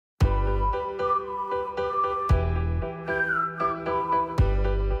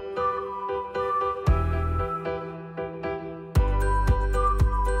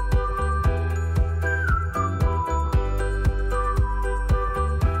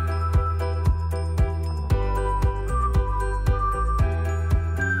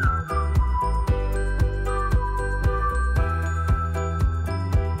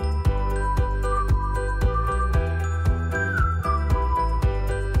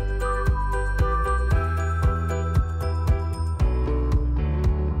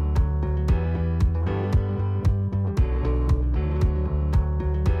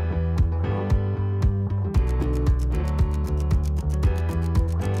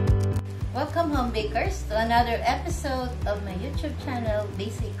Welcome home bakers to another episode of my YouTube channel,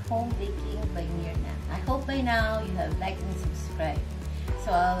 Basic Homebaking by Myrna. I hope by now you have liked and subscribed, so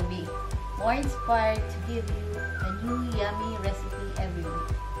I'll be more inspired to give you a new yummy recipe every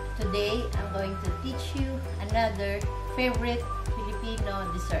week. Today, I'm going to teach you another favorite Filipino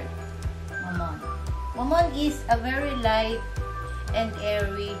dessert, mamon. Mamon is a very light and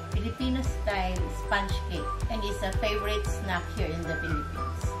airy Filipino-style sponge cake and is a favorite snack here in the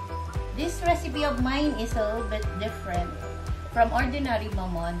Philippines. This recipe of mine is a little bit different from ordinary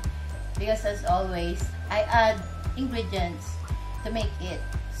mamon because, as always, I add ingredients to make it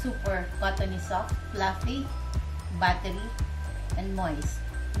super cottony soft, fluffy, buttery, and moist.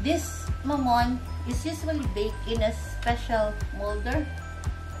 This mamon is usually baked in a special molder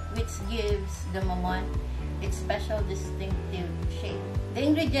which gives the mamon its special distinctive shape. The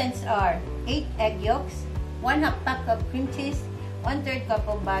ingredients are 8 egg yolks, 1/2 pack of cream cheese, 1/3 cup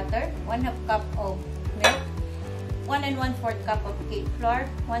of butter, 1/2 cup of milk, 1 1/4 cup of cake flour,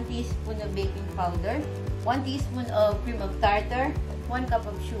 1 teaspoon of baking powder, 1 teaspoon of cream of tartar, 1 cup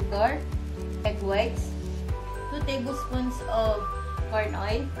of sugar, egg whites, 2 tablespoons of corn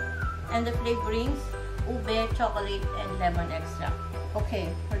oil, and the flavorings, ube, chocolate, and lemon extract.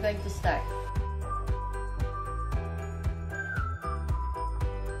 Okay, we're going to start.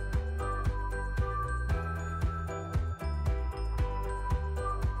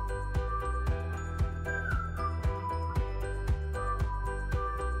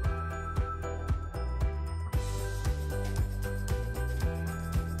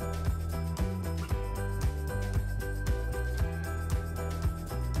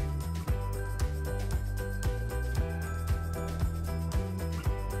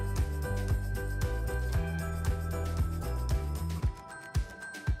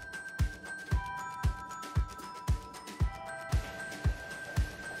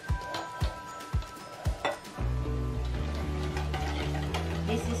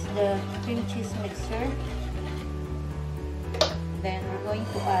 This is the cream cheese mixture. Then we're going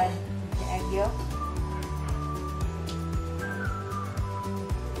to add the egg yolk.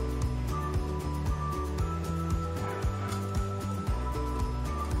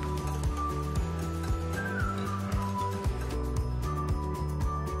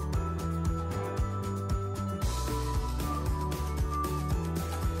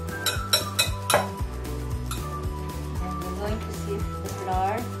 And we're going to sift the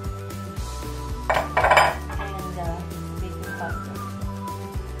flour and the baking powder.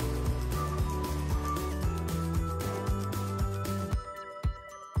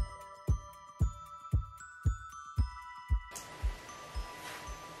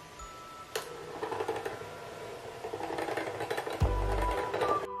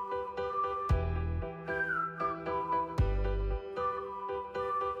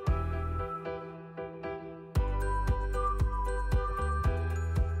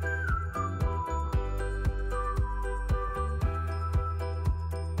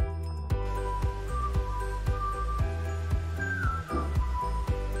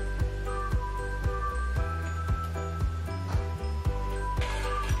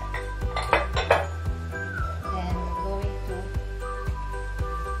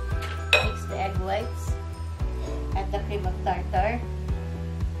 Whites, add the cream of tartar,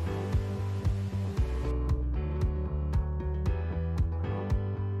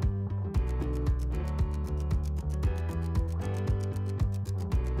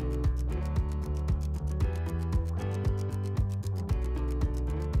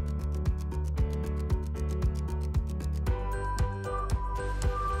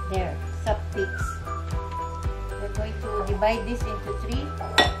 there, soft peaks. We're going to divide this into 3.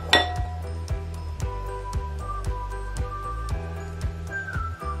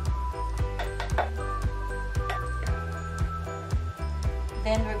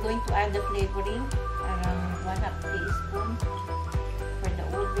 Then we're going to add the flavoring, around 1/2 teaspoon for the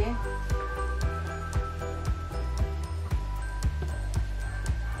ube.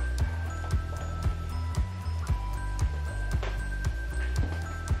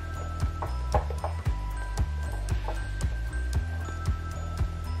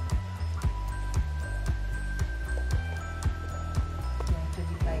 Going to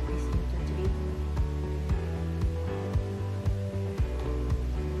divide this into 3.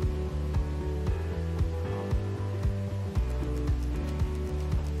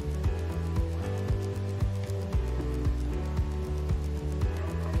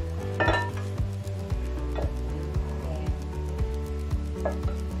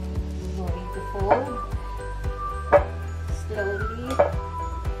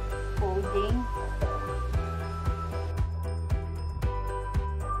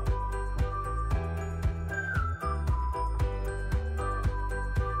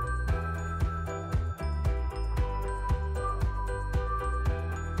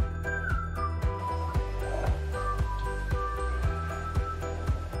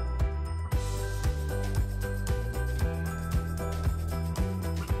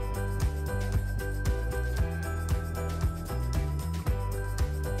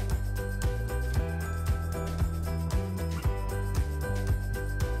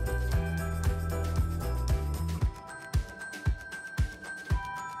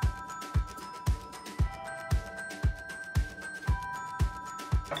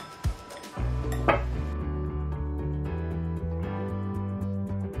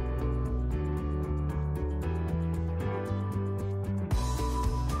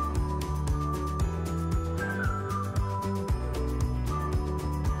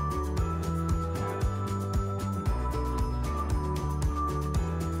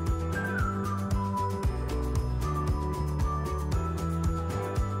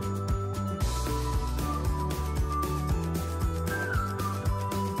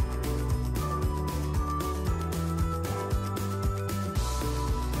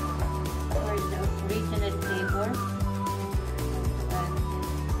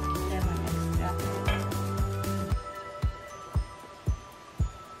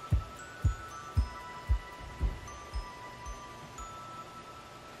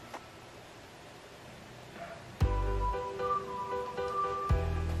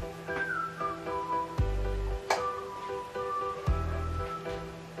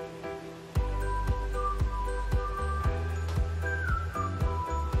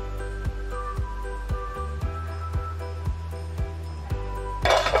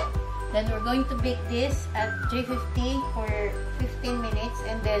 Then we're going to bake this at 350 for 15 minutes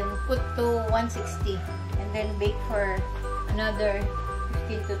and then put to 160 and then bake for another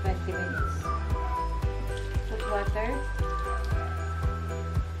 15 to 20 minutes. Put water.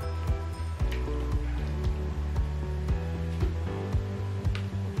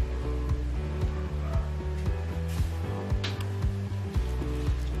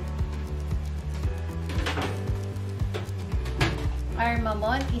 Our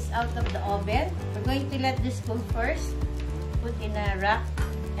mamon is out of the oven. We're going to let this cool first. Put in a rack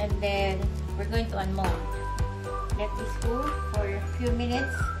and then we're going to unmold. Let this cool for a few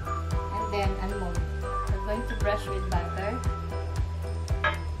minutes and then unmold. We're going to brush with butter.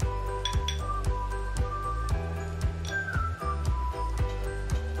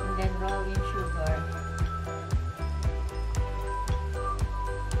 And then roll in sugar.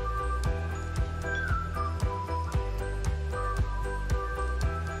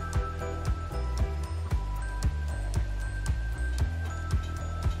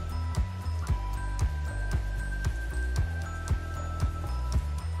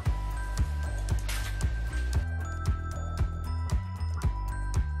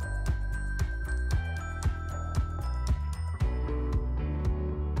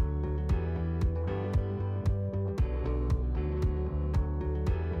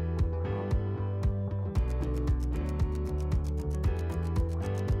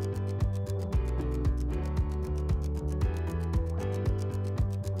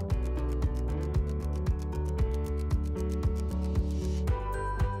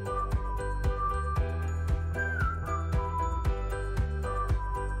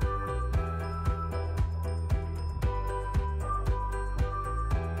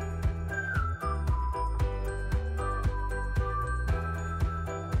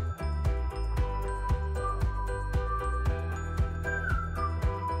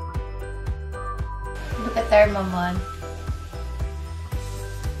 Look at our mamon.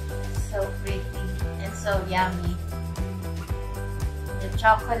 So pretty and so yummy. The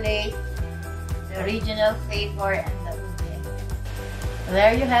chocolate, the original flavor, and the ube.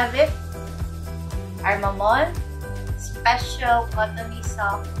 There you have it. Our mamon, special cottony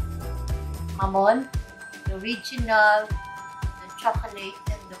soft mamon, the original, the chocolate,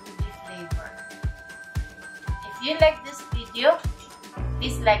 and the ube flavor. If you like this video,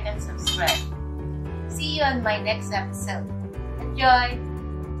 please like and subscribe. See you on my next episode. Enjoy!